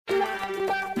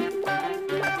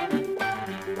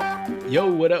Yo,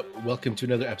 what up? Welcome to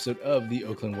another episode of the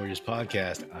Oakland Warriors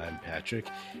podcast. I'm Patrick,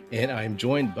 and I'm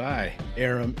joined by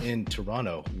Aram in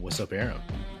Toronto. What's up, Aram?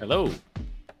 Hello.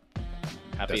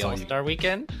 Happy All-Star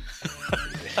Weekend?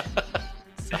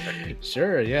 Sorry.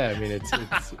 Sure, yeah. I mean,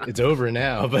 it's over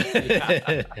now, but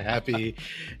happy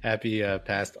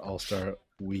past All-Star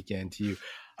Weekend to you.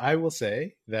 I will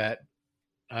say that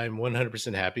I'm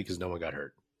 100% happy because no one got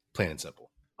hurt. Plain and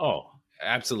simple. Oh,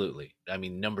 absolutely. I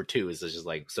mean, number 2 is just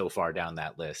like so far down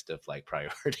that list of like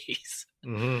priorities. Yeah,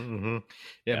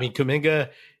 I mean, Kuminga,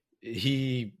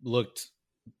 he looked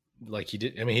like he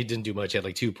did. I mean, he didn't do much. He had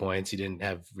like 2 points. He didn't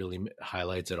have really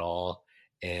highlights at all,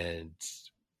 and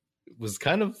was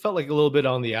kind of felt like a little bit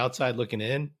on the outside looking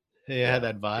in. He had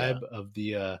that vibe of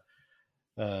the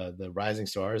rising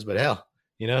stars. But hell,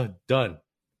 done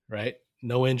right.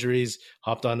 No injuries.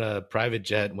 Hopped on a private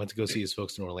jet. Went to go see his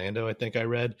folks in Orlando. I think I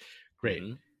read. Great.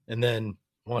 Mm-hmm. And then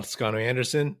Juan Toscano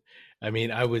Anderson. I mean,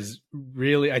 I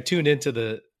tuned into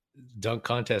the dunk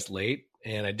contest late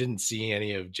and I didn't see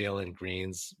any of Jalen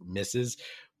Green's misses,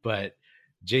 but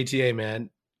JTA,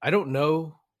 man, I don't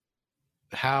know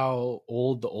how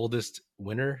old the oldest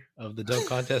winner of the dunk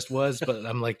contest was, but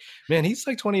I'm like, man, he's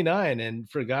like 29. And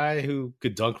for a guy who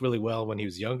could dunk really well when he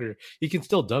was younger, he can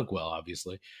still dunk well,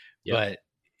 obviously, but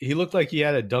he looked like he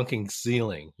had a dunking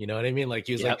ceiling. You know what I mean? Like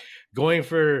he was like going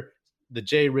for the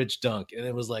J Rich dunk, and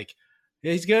it was like,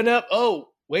 he's going up. Oh,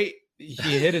 wait,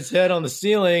 he hit his head on the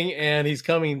ceiling and he's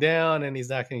coming down and he's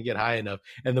not going to get high enough.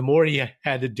 And the more he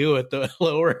had to do it, the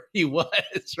lower he was,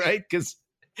 right?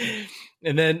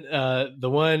 And then the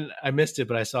one, I missed it,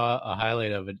 but I saw a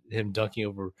highlight of it, him dunking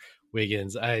over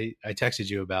Wiggins. I texted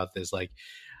you about this. Like,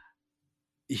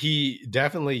 he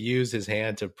definitely used his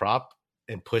hand to prop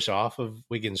and push off of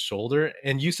Wiggins' shoulder.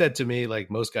 And you said to me,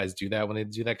 like, most guys do that when they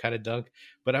do that kind of dunk.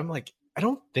 But I'm like, I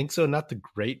don't think so. Not the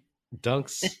great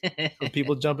dunks of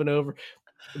people jumping over.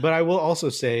 But I will also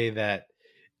say that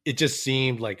it just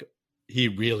seemed like he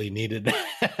really needed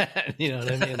that. You know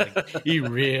what I mean? Like, he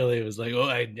really was like, oh,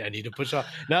 I need to push off.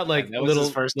 Not like that was little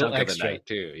his first little dunk extra. of the night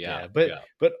too. Yeah. But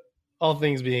all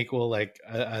things being equal, like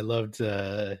I loved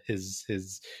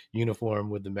his uniform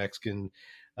with the Mexican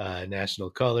national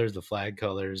colors, the flag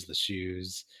colors, the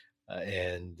shoes,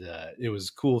 and it was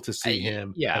cool to see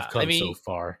him have come so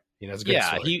far. It's a good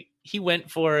story. He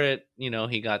went for it.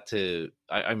 He got to.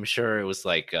 I'm sure it was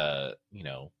like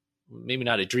maybe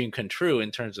not a dream come true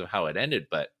in terms of how it ended,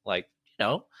 but like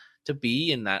to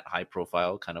be in that high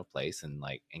profile kind of place and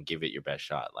give it your best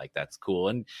shot, like that's cool.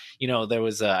 And there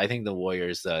was I think the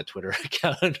Warriors Twitter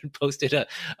account posted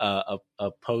a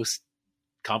post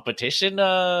competition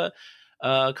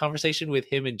conversation with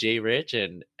him and Jay Rich,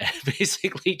 and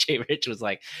basically Jay Rich was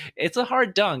like, it's a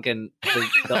hard dunk, and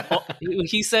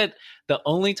he said the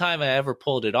only time I ever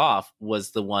pulled it off was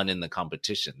the one in the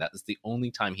competition. That was the only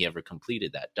time he ever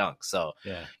completed that dunk. So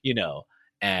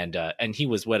and he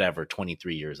was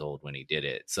 23 years old when he did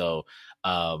it. So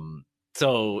props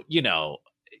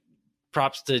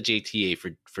to JTA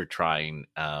for trying.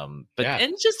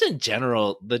 And just in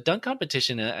general, the dunk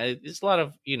competition, there's a lot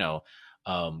of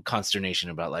consternation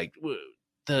about like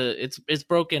it's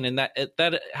broken, and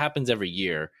that happens every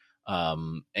year.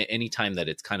 Anytime that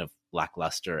it's kind of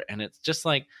lackluster, and it's just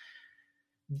like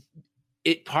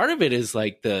part of it is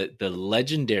like the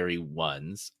legendary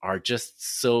ones are just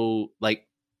so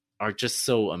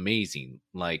amazing.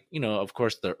 Like, of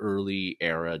course the early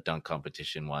era dunk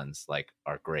competition ones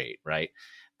are great, right?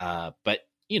 But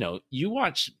you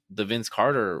watch the Vince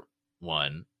Carter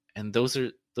one, and those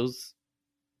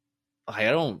I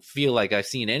don't feel like I've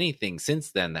seen anything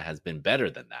since then that has been better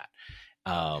than that.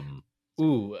 I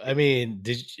mean,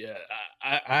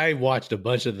 I watched a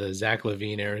bunch of the Zach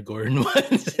LaVine, Aaron Gordon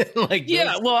ones.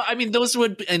 Well, I mean, those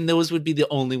would be the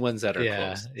only ones that are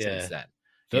close since then.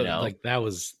 Like that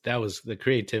was the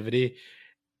creativity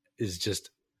is just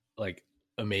like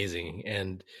amazing.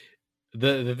 And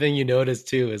the thing you notice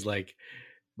too is like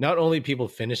not only people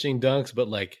finishing dunks, but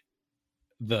like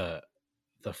the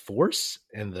force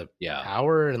and the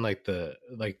power and like the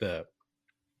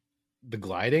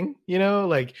gliding,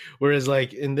 whereas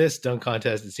like in this dunk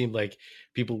contest, it seemed like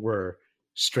people were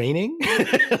straining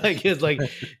like it's like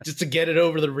just to get it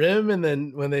over the rim, and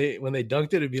then when they dunked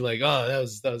it, it'd be like, oh, that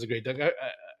was a great dunk. I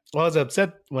was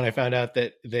upset when I found out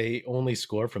that they only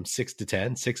score from 6 to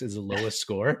 10. 6 is the lowest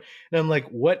score, and I'm like,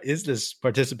 what is this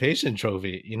participation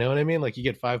trophy? You know what I mean? Like, you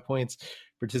get 5 points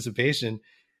participation,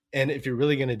 and if you're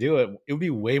really going to do it, it would be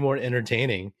way more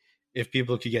entertaining if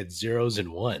people could get zeros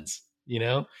and ones.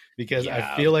 because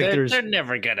I feel like they're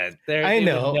never gonna. I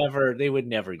know they would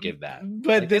never give that.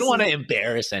 But they don't want to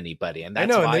embarrass anybody, and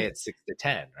that's why it's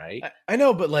 6-10, right? I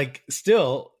know, but like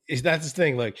still, that's the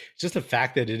thing. Like just the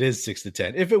fact that it is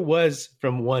 6-10. If it was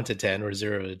from 1 to 10 or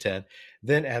 0 to 10,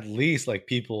 then at least like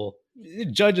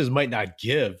judges might not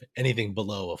give anything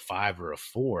below a 5 or a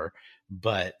 4.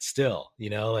 But still,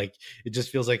 like it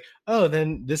just feels like, oh,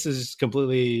 then this is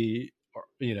completely,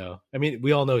 I mean,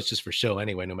 we all know it's just for show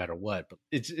anyway, no matter what, but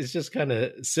it's just kind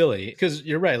of silly because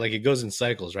you're right. Like it goes in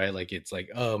cycles, right? Like it's like,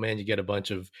 oh man, you get a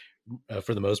bunch of,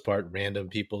 for the most part, random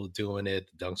people doing it.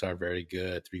 The dunks aren't very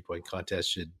good. 3-point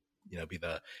contest should, be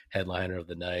the headliner of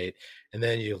the night. And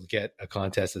then you'll get a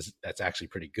contest that's actually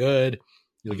pretty good.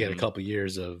 You'll get a couple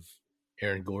years of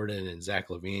Aaron Gordon and Zach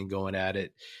LaVine going at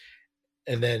it.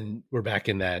 And then we're back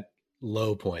in that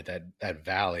low point, that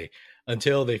valley,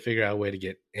 until they figure out a way to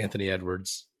get Anthony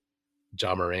Edwards,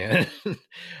 Ja Morant,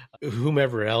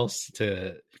 whomever else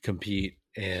to compete.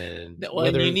 And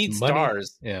you need money,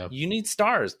 stars. Yeah, you need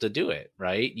stars to do it,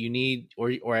 right? You need,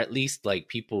 or at least like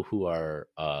people who are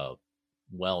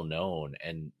well known.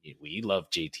 And we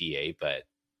love JTA, but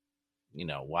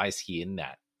why is he in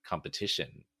that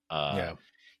competition?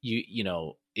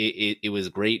 It was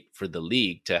great for the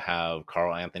league to have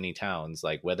Karl Anthony Towns,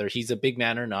 like whether he's a big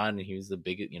man or not, and he was the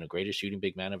biggest, greatest shooting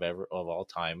big man of all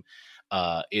time.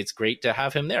 It's great to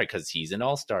have him there because he's an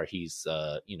all-star. He's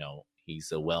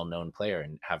he's a well-known player,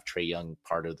 and have Trae Young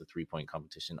part of the 3-point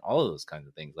competition. All of those kinds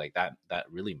of things like that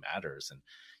really matters. And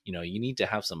you need to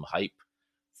have some hype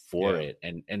for it,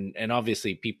 and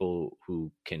obviously people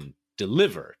who can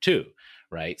deliver too,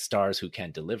 right? Stars who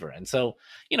can deliver. And so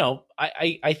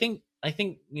I think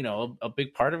a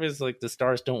big part of it is like the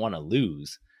stars don't want to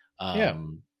lose,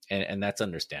 and that's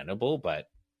understandable, but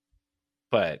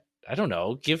I don't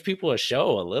know, give people a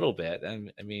show a little bit. I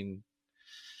mean, I mean,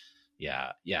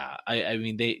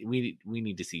 we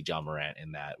need to see Ja Morant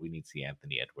in that. We need to see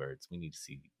Anthony Edwards. We need to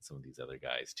see some of these other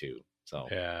guys too. So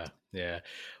yeah.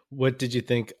 What did you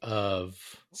think of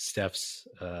Steph's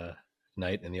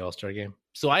night in the All-Star game?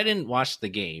 So I didn't watch the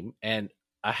game, and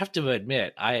I have to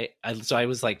admit, I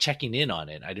was like checking in on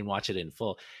it. I didn't watch it in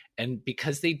full, and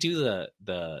because they do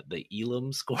the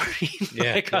Elam scoring,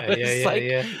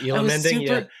 Elam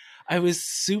ending. I was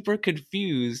super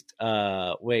confused.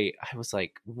 Wait, I was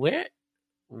like, what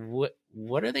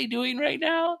are they doing right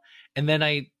now? And then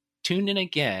I tuned in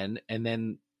again, and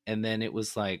then it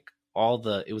was like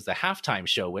it was a halftime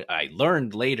show. I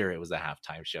learned later it was a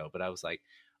halftime show, but I was like,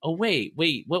 oh wait,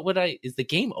 is the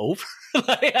game over?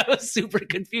 Like, I was super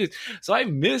confused. So I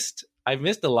missed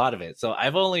a lot of it. So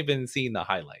I've only been seeing the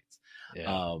highlights.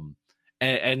 Yeah.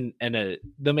 And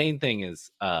the main thing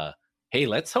is, hey,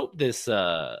 let's hope this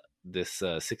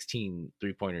 16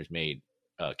 3-pointers made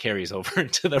carries over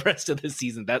into the rest of the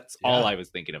season. That's all I was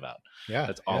thinking about. Yeah.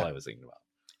 That's all I was thinking about.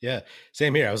 Yeah.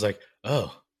 Same here. I was like,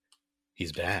 oh,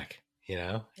 he's back, he's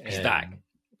back.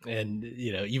 And,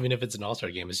 even if it's an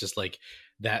all-star game, it's just like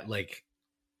that, like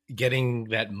getting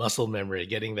that muscle memory,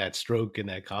 getting that stroke and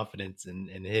that confidence and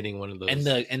hitting one of those. And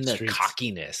the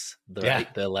cockiness,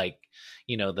 the like,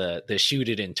 the shoot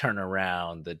it and turn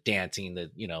around, the dancing,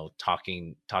 the,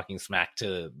 talking smack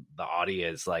to the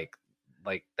audience. Like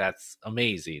that's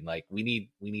amazing. Like we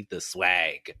need the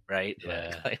swag, right?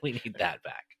 Yeah. Like, we need that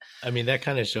back. I mean, that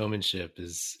kind of showmanship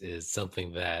is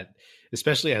something that,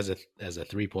 especially as a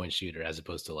 3-point shooter, as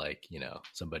opposed to like,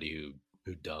 somebody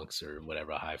who dunks or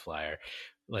whatever, a high flyer,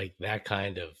 like that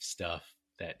kind of stuff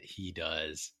that he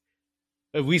does.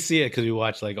 We see it because we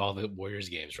watch like all the Warriors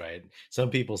games, right? Some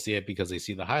people see it because they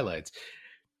see the highlights.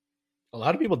 A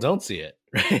lot of people don't see it,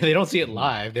 right? They don't see it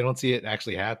live. They don't see it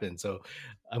actually happen. So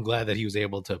I'm glad that he was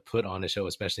able to put on a show,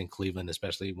 especially in Cleveland,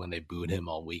 especially when they booed him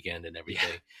all weekend and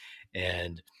everything. Yeah.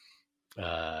 And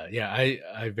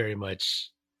I very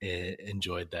much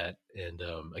enjoyed that. And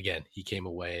again, he came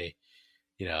away,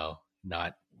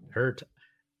 not hurt.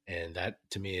 And that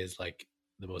to me is like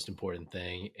the most important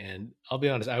thing. And I'll be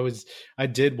honest, I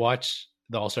did watch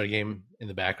the All-Star game in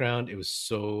the background. It was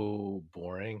so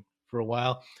boring for a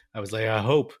while. I was like, I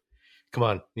hope, come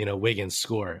on, Wiggins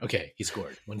score. Okay, he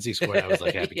scored. Once he scored, I was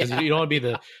like happy, because you don't want to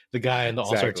be the guy in the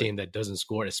All-Star team that doesn't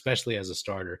score, especially as a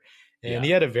starter. And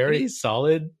he had a very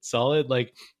solid,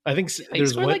 like, I think he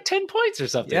scored like 10 points or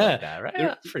something like that, right?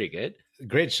 That's pretty good.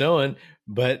 Great showing.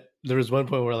 But there was one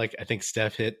point where like, I think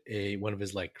Steph hit one of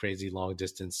his like crazy long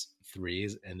distance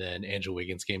threes, and then Andrew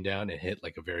Wiggins came down and hit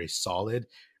like a very solid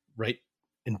right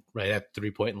at the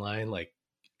 3-point line, like,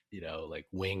 like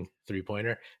wing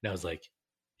 3-pointer. And I was like,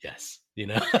 yes,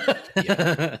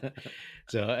 yeah.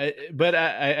 So, but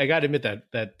I got to admit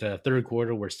that third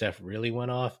quarter where Steph really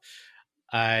went off,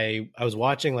 I was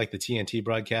watching like the TNT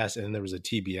broadcast, and then there was a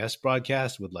TBS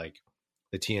broadcast with like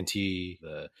the TNT,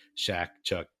 the Shaq,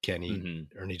 Chuck, Kenny,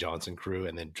 Ernie Johnson crew,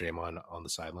 and then Draymond on the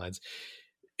sidelines.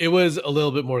 It was a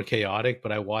little bit more chaotic,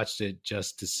 but I watched it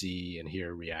just to see and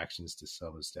hear reactions to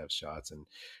some of Steph's shots. And,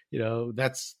 you know,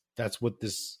 that's what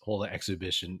this whole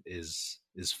exhibition is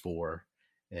for.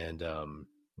 And,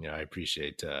 you know, I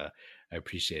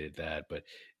appreciated that, but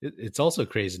it's also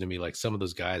crazy to me, like some of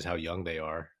those guys, how young they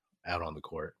are out on the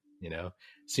court, you know,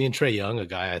 seeing Trae Young, a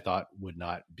guy I thought would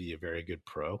not be a very good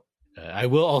pro. I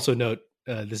will also note,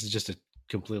 this is just a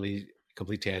complete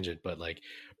tangent, but like,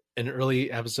 an early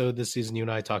episode this season, you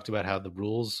and I talked about how the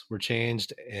rules were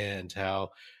changed and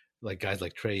how like guys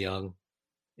like Trae Young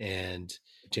and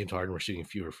James Harden were shooting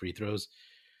fewer free throws.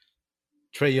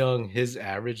 Trae Young, his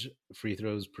average free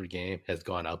throws per game has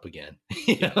gone up again.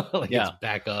 You know, like it's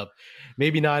back up.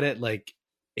 Maybe not at like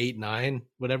 8, 9,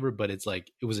 whatever, but it's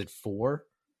like it was at 4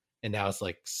 and now it's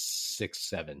like 6,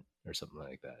 7 or something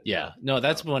like that. Yeah. No,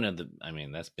 that's one of the, I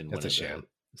mean, that's been one of the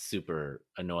super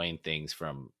annoying things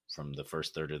from the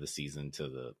first third of the season to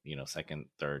the, you know, second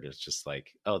third. It's just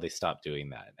like, oh, they stopped doing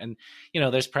that. And, you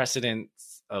know, there's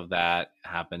precedents of that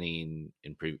happening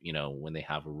in you know, when they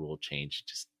have a rule change, it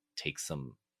just takes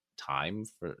some time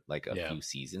for like a few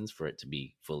seasons for it to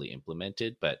be fully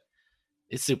implemented. But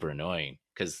it's super annoying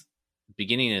because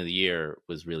beginning of the year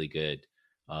was really good.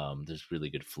 There's really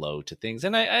good flow to things.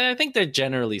 And I think they're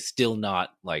generally still not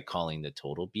like calling the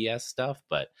total BS stuff,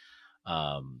 but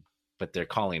they're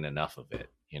calling enough of it,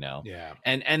 you know? Yeah.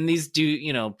 And these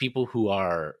you know, people who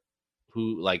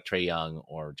like Trae Young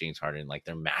or James Harden, like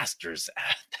they're masters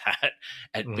at that,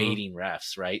 at baiting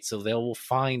refs, right? So they will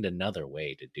find another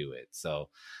way to do it. So,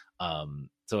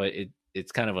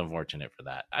 it's kind of unfortunate for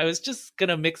that. I was just going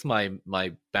to mix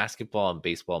my basketball and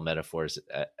baseball metaphors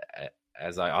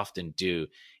as I often do,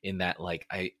 in that, like,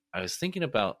 I was thinking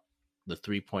about the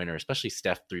 3-pointer, especially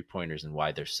Steph 3-pointers, and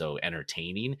why they're so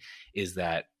entertaining is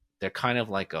that they're kind of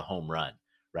like a home run,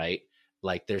 right?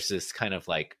 Like there's this kind of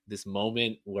like this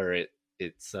moment where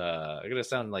it's gonna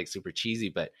sound like super cheesy,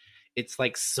 but it's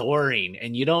like soaring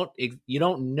and you don't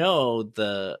know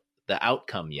the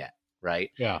outcome yet,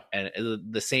 right? Yeah. And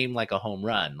the same like a home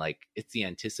run, like it's the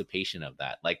anticipation of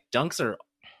that. Like dunks are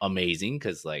amazing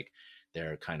because like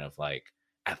they're kind of like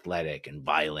athletic and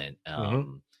violent.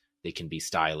 They can be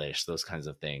stylish, those kinds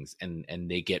of things, and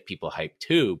they get people hyped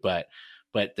too. But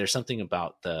there's something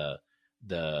about the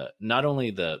not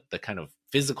only the kind of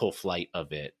physical flight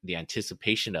of it, the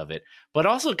anticipation of it, but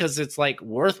also because it's like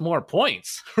worth more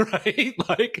points, right?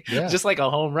 Like just like a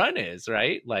home run is,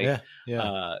 right? Like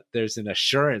there's an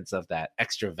assurance of that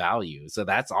extra value, so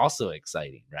that's also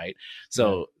exciting, right?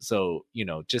 So you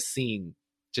know, just seeing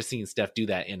Steph do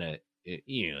that in a,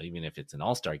 you know, even if it's an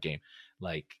all-star game,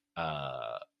 like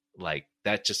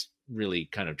that just really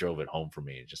kind of drove it home for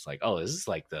me. Just like, oh, this is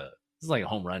like a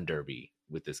home run derby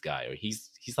with this guy, or he's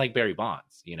like Barry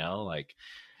Bonds, you know, like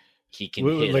he can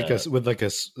with like a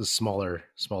smaller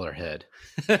head.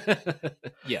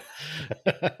 yeah,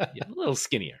 a little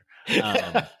skinnier.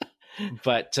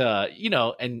 But you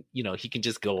know, and you know, he can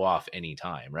just go off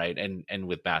anytime, right? And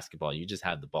with basketball, you just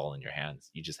have the ball in your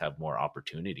hands. You just have more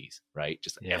opportunities, right?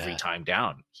 Just every time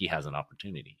down, he has an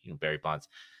opportunity. You know, Barry Bonds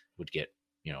would get,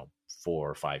 you know,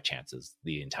 4 or 5 chances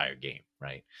the entire game,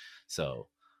 right? So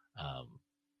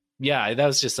that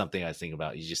was just something I was thinking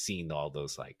about. You just seeing all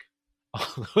those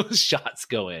shots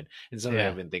go in, and something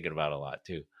I've been thinking about a lot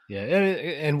too. Yeah,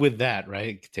 and with that,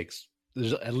 right,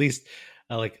 there's at least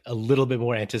like a little bit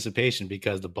more anticipation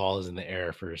because the ball is in the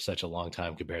air for such a long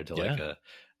time compared to like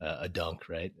a dunk,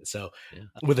 right? So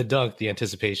with a dunk, the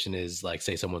anticipation is like,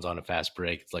 say someone's on a fast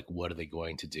break, it's like, what are they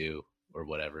going to do or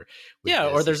whatever?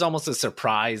 Or there's almost a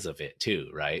surprise of it too,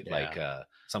 right? Like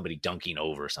somebody dunking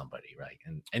over somebody, right?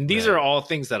 And these are all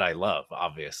things that I love,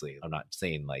 obviously. I'm not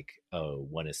saying like, oh,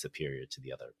 one is superior to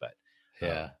the other,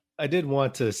 but I did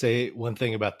want to say one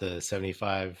thing about the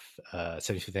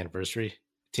 75th anniversary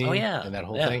team and that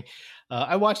whole thing.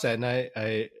 I watched that and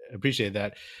I appreciate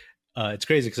that. It's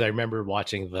crazy because I remember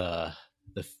watching the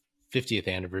 50th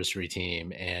anniversary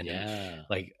team, and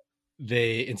like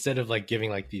they, instead of like giving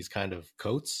like these kind of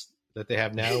coats that they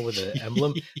have now with the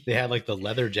emblem, they had like the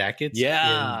leather jackets.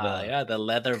 The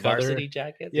leather varsity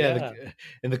jackets.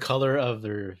 In the color of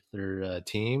their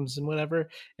teams and whatever.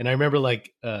 And I remember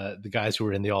like the guys who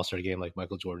were in the All-Star game, like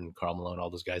Michael Jordan, Karl Malone, all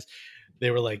those guys, they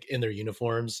were like in their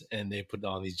uniforms and they put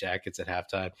on these jackets at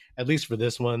halftime. At least for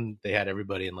this one, they had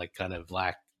everybody in like kind of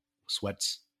black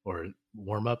sweats or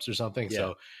warm-ups or something.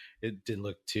 So it didn't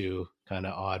look too kind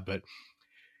of odd, but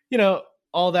you know,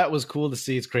 all that was cool to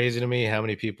see. It's crazy to me how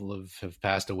many people have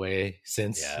passed away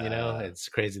since, Yeah. it's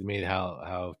crazy to me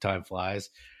how time flies.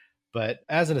 But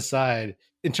as an aside,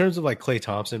 in terms of like Klay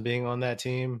Thompson being on that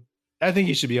team, I think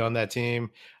he should be on that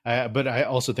team. But I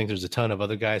also think there's a ton of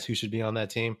other guys who should be on that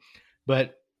team.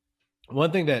 But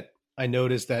one thing that I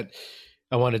noticed that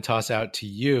I want to toss out to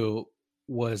you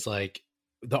was like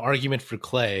the argument for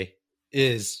Klay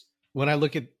is when I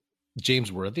look at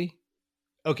James Worthy,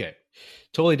 okay,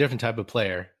 totally different type of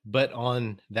player, but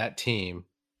on that team,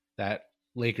 that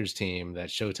Lakers team, that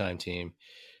Showtime team,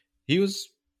 he was,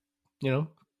 quote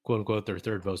unquote, their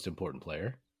third most important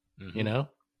player,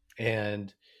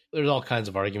 and there's all kinds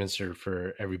of arguments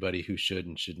for everybody who should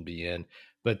and shouldn't be in.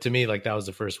 But to me, like that was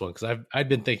the first one because I'd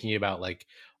been thinking about like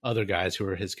other guys who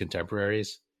are his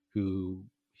contemporaries who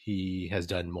he has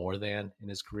done more than in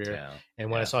his career. Yeah. And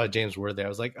when I saw James Worthy, I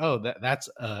was like, oh, that's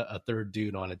a third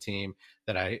dude on a team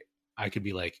that I could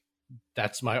be like,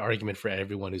 that's my argument for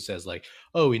everyone who says like,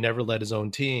 oh, he never led his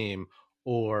own team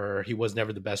or he was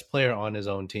never the best player on his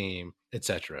own team,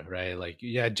 etc. Right? Like,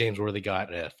 yeah, James Worthy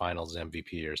got a Finals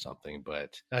MVP or something,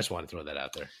 but I just want to throw that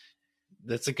out there.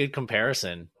 That's a good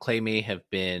comparison. Klay may have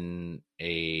been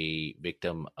a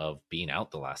victim of being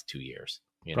out the last 2 years.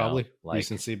 Probably like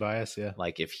recency bias. Yeah.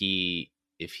 Like if he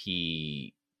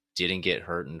didn't get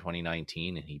hurt in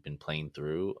 2019 and he'd been playing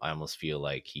through, I almost feel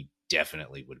like he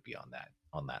definitely would be on that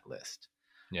list.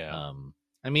 Yeah.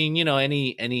 I mean,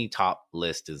 any top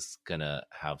list is gonna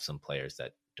have some players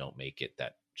that don't make it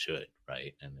that should,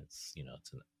 right? And it's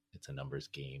it's a numbers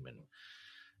game, and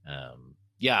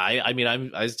I mean,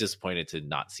 I was disappointed to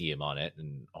not see him on it,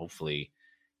 and hopefully,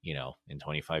 in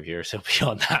 25 years he'll be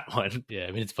on that one. Yeah,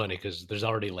 I mean, it's funny because there's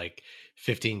already like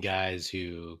 15 guys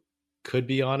who could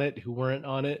be on it who weren't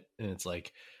on it, and it's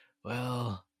like,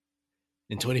 well,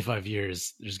 in 25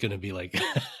 years, there's gonna be like.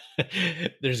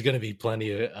 There's going to be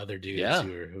plenty of other dudes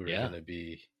who are going to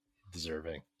be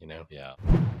deserving, Yeah.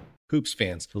 Hoops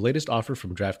fans, the latest offer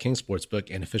from DraftKings Sportsbook,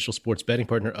 an official sports betting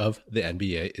partner of the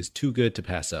NBA, is too good to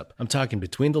pass up. I'm talking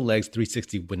between the legs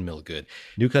 360 windmill good.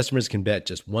 New customers can bet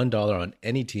just $1 on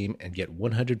any team and get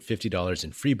 $150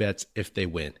 in free bets if they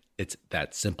win. It's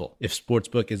that simple. If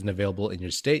Sportsbook isn't available in your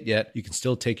state yet, you can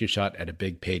still take your shot at a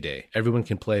big payday. Everyone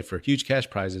can play for huge cash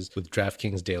prizes with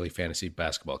DraftKings Daily Fantasy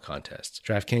Basketball Contests.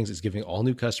 DraftKings is giving all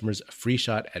new customers a free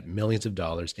shot at millions of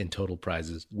dollars in total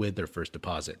prizes with their first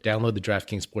deposit. Download the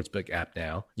DraftKings Sportsbook app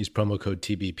now. Use promo code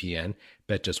TBPN.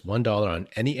 Bet just $1 on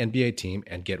any NBA team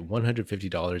and get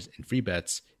 $150 in free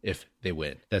bets if they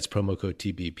win. That's promo code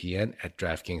TBPN at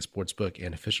DraftKings Sportsbook,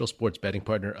 an official sports betting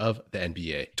partner of the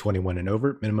NBA. 21 and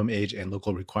over, minimum age and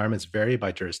local requirements vary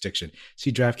by jurisdiction.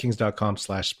 See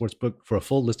DraftKings.com/sportsbook for a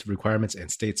full list of requirements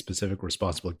and state-specific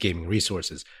responsible gaming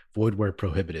resources. Void where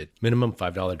prohibited. Minimum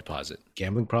 $5 deposit.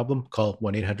 Gambling problem? Call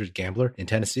 1-800-GAMBLER. In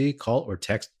Tennessee, call or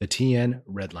text the TN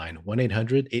Red Line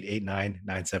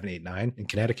 1-800-889-9789. In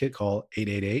Connecticut, call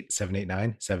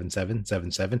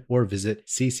 888-789-7777 or visit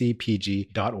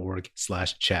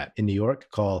ccpg.org/chat. In New York,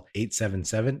 call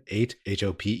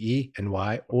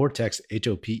 877-8-HOPE-NY or text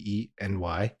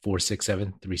HOPE-NY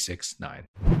 467-369.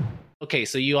 Okay,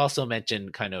 so you also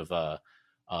mentioned kind of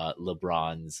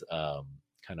LeBron's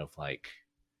kind of like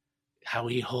how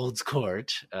he holds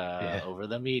court over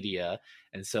the media,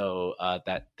 and so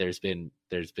that there's been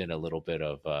a little bit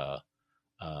of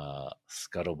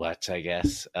scuttlebutt, I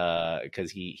guess,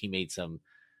 because he made some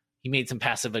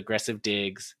passive aggressive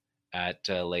digs at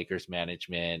Lakers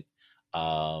management.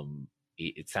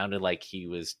 It sounded like he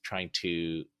was trying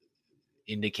to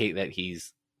indicate that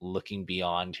he's looking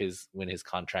beyond when his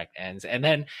contract ends, and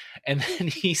then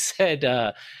he said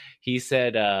that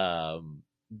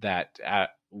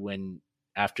when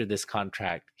after this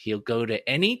contract he'll go to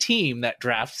any team that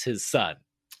drafts his son.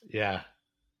 Yeah.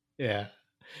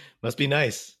 Must be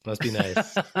nice.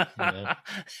 Yeah.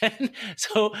 And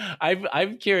so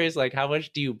I'm curious, like, how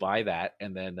much do you buy that?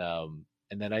 And then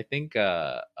I think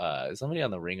somebody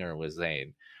on the Ringer was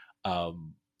saying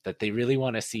that they really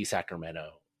want to see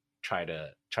Sacramento try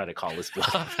to call this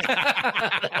bluff.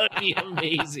 That would be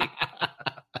amazing.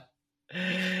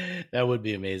 That would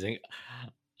be amazing.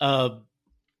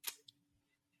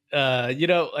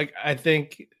 Like I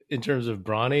think in terms of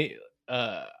Bronny,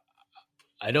 I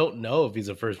don't know if he's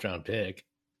a first round pick.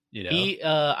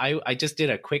 I just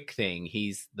did a quick thing.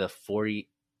 He's the 40.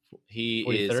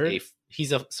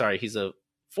 He's a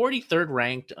 43rd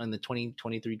ranked on the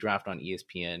 2023 draft on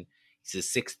ESPN.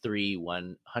 He's a 6'3",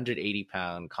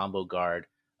 180-pound combo guard,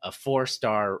 a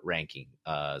 4-star ranking.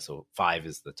 So 5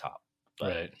 is the top.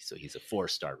 But, right. So he's a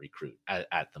 4-star recruit at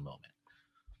the moment.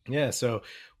 Yeah. So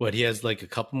what, he has like a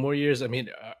couple more years? I mean,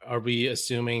 are we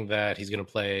assuming that he's going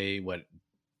to play what,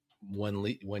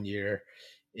 1 year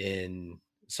in?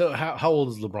 So how old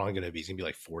is LeBron going to be? He's going to be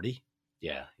like 40.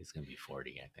 Yeah, he's gonna be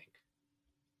 40, I think.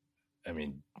 I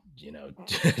mean,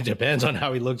 depends on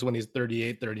how he looks when he's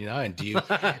 38, 39.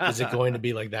 Is it going to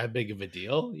be like that big of a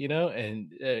deal?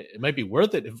 And it might be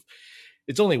worth it. If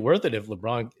it's only worth it if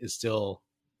LeBron is still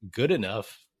good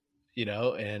enough,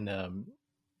 and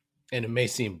it may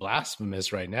seem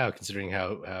blasphemous right now considering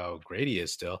how great he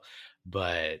is still,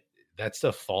 but that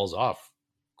stuff falls off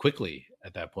quickly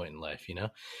at that point in life. Yeah.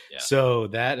 So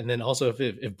that, and then also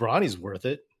if Bronny's worth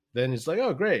it, then it's like,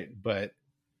 oh, great. But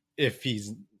if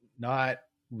he's not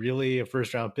really a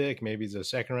first round pick, maybe he's a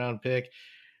second round pick,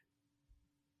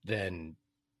 then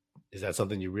is that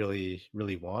something you really,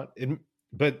 really want?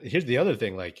 But here's the other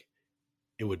thing, like,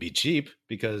 it would be cheap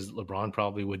because LeBron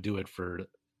probably would do it for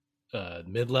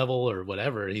mid-level or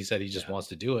whatever. He said he just wants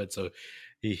to do it. So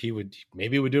he would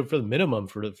do it for the minimum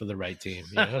for the right team.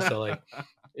 So like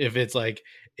if it's like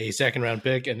a second round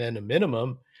pick and then a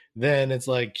minimum, then it's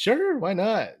like, sure, why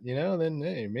not? Then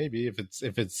hey, maybe if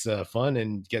it's fun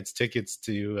and gets tickets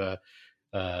to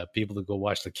people to go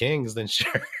watch the Kings, then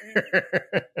sure.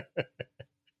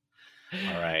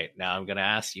 All right. Now I'm going to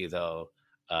ask you though,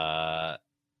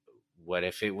 what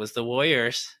if it was the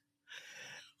Warriors?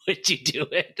 Would you do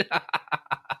it?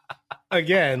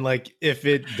 Again, like if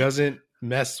it doesn't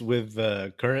mess with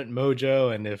the current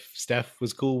mojo, and if Steph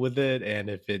was cool with it, and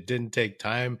if it didn't take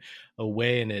time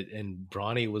away, and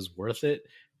Bronny was worth it,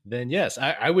 then yes,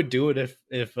 I would do it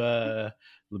if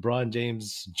LeBron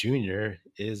James Jr.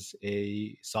 is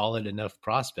a solid enough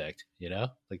prospect,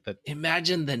 like that.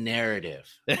 Imagine the narrative.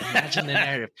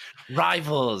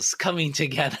 Rivals coming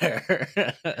together.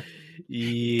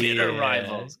 Bitter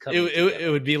rivals.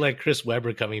 It would be like Chris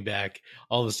Webber coming back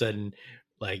all of a sudden,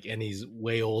 like, and he's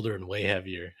way older and way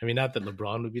heavier. I mean, not that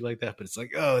LeBron would be like that, but it's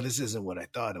like, oh, this isn't what I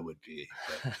thought it would be.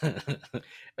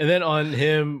 And then on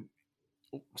him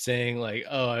saying like,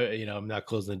 oh, I'm not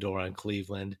closing the door on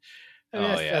Cleveland. I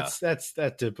mean, that's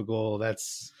typical.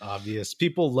 That's obvious.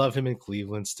 People love him in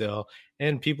Cleveland still,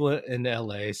 and people in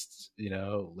LA,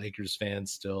 Lakers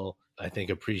fans still, I think,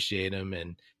 appreciate him,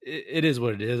 and it is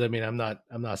what it is. I mean, I'm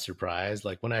not surprised.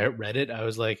 Like when I read it, I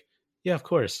was like, yeah, of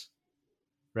course,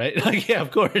 right? Like, yeah,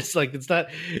 of course. Like it's not.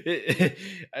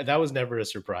 That was never a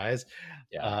surprise.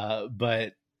 Yeah.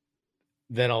 But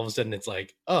then all of a sudden, it's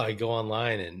like, oh, I go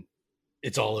online and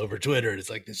it's all over Twitter. It's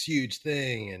like this huge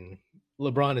thing, and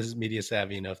LeBron is media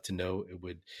savvy enough to know it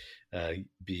would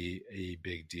be a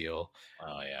big deal.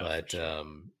 Oh yeah, but sure.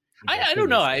 I don't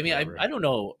know. I mean, I don't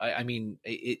know. I mean,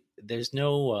 there's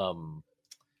no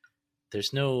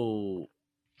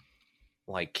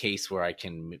like case where I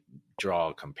can draw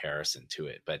a comparison to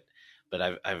it. But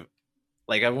I've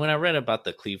when I read about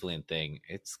the Cleveland thing,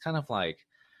 it's kind of like,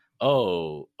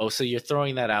 oh, so you're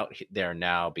throwing that out there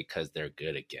now because they're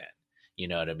good again. You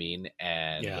know what I mean?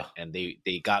 And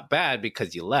they got bad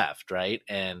because you left, right?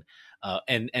 And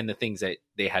the things that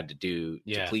they had to do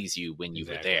to please you when you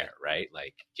were there, right?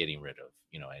 Like getting rid of,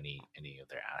 any of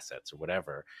their assets or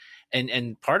whatever.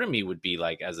 And part of me would be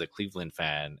like, as a Cleveland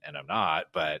fan, and I'm not,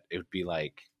 but it would be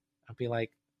like, I'd be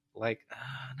like,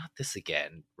 not this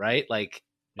again, right? Like,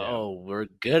 oh, we're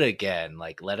good again.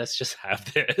 Like, let us just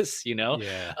have this,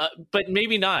 but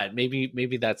maybe not.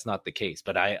 Maybe that's not the case.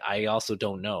 But I also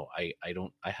don't know. I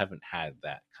haven't had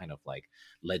that kind of like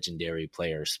legendary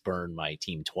player spurn my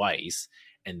team twice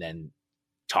and then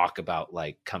talk about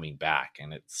like coming back.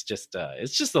 And it's just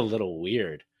a little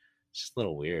weird. It's just a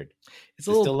little weird. It's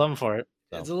a little, still love him for it.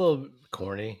 So. It's a little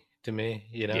corny to me,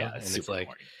 Yeah, and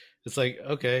it's like,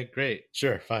 okay, great,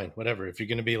 sure, fine, whatever. If you're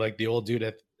going to be like the old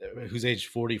dude who's age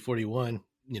 40, 41,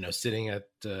 sitting at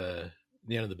the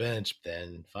end of the bench,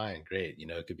 then fine, great.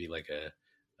 It could be like a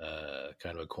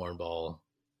kind of a cornball,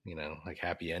 like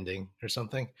happy ending or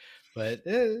something. But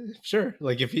sure,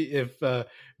 like if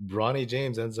Bronny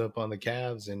James ends up on the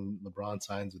Cavs and LeBron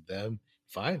signs with them,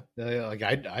 fine. Like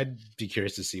I'd be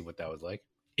curious to see what that was like.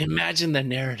 Imagine the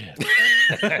narrative.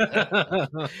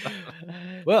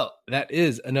 Well, that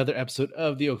is another episode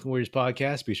of the Oakland Warriors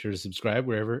podcast. Be sure to subscribe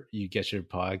wherever you get your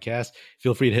podcast.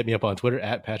 Feel free to hit me up on Twitter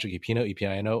at Patrick Epino,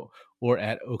 EPINO, or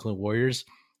at Oakland Warriors.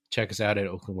 Check us out at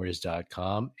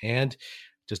oaklandwarriors.com. And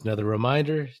just another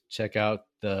reminder, check out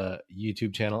the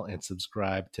YouTube channel and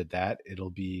subscribe to that. It'll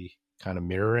be kind of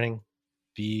mirroring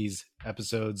these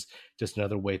episodes. Just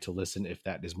another way to listen if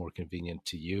that is more convenient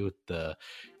to you. The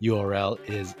URL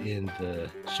is in the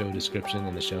show description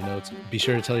and the show notes. Be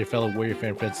sure to tell your fellow Warrior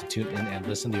fan friends to tune in and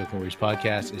listen. The Oakland Warriors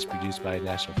podcast is produced by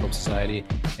National Film Society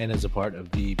and is a part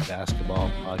of the Basketball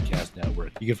Podcast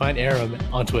Network. You can find Aram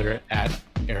on Twitter at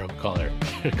Aram Collier,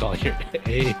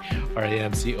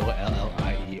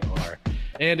 ARAMCOLLIER.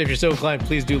 And if you're so inclined,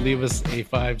 please do leave us a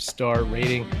 5-star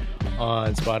rating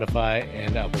on Spotify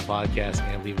and Apple Podcasts,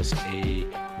 and leave us a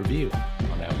review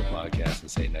on Apple Podcasts and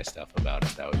say nice stuff about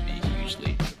us. That would be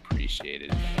hugely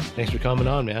appreciated. Thanks for coming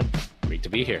on, man. Great to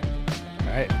be here. All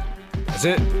right. That's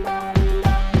it.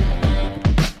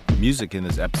 Music in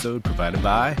this episode provided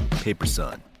by Paper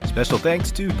Sun. Special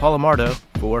thanks to Paul Amardo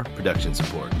for production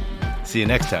support. See you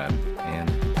next time.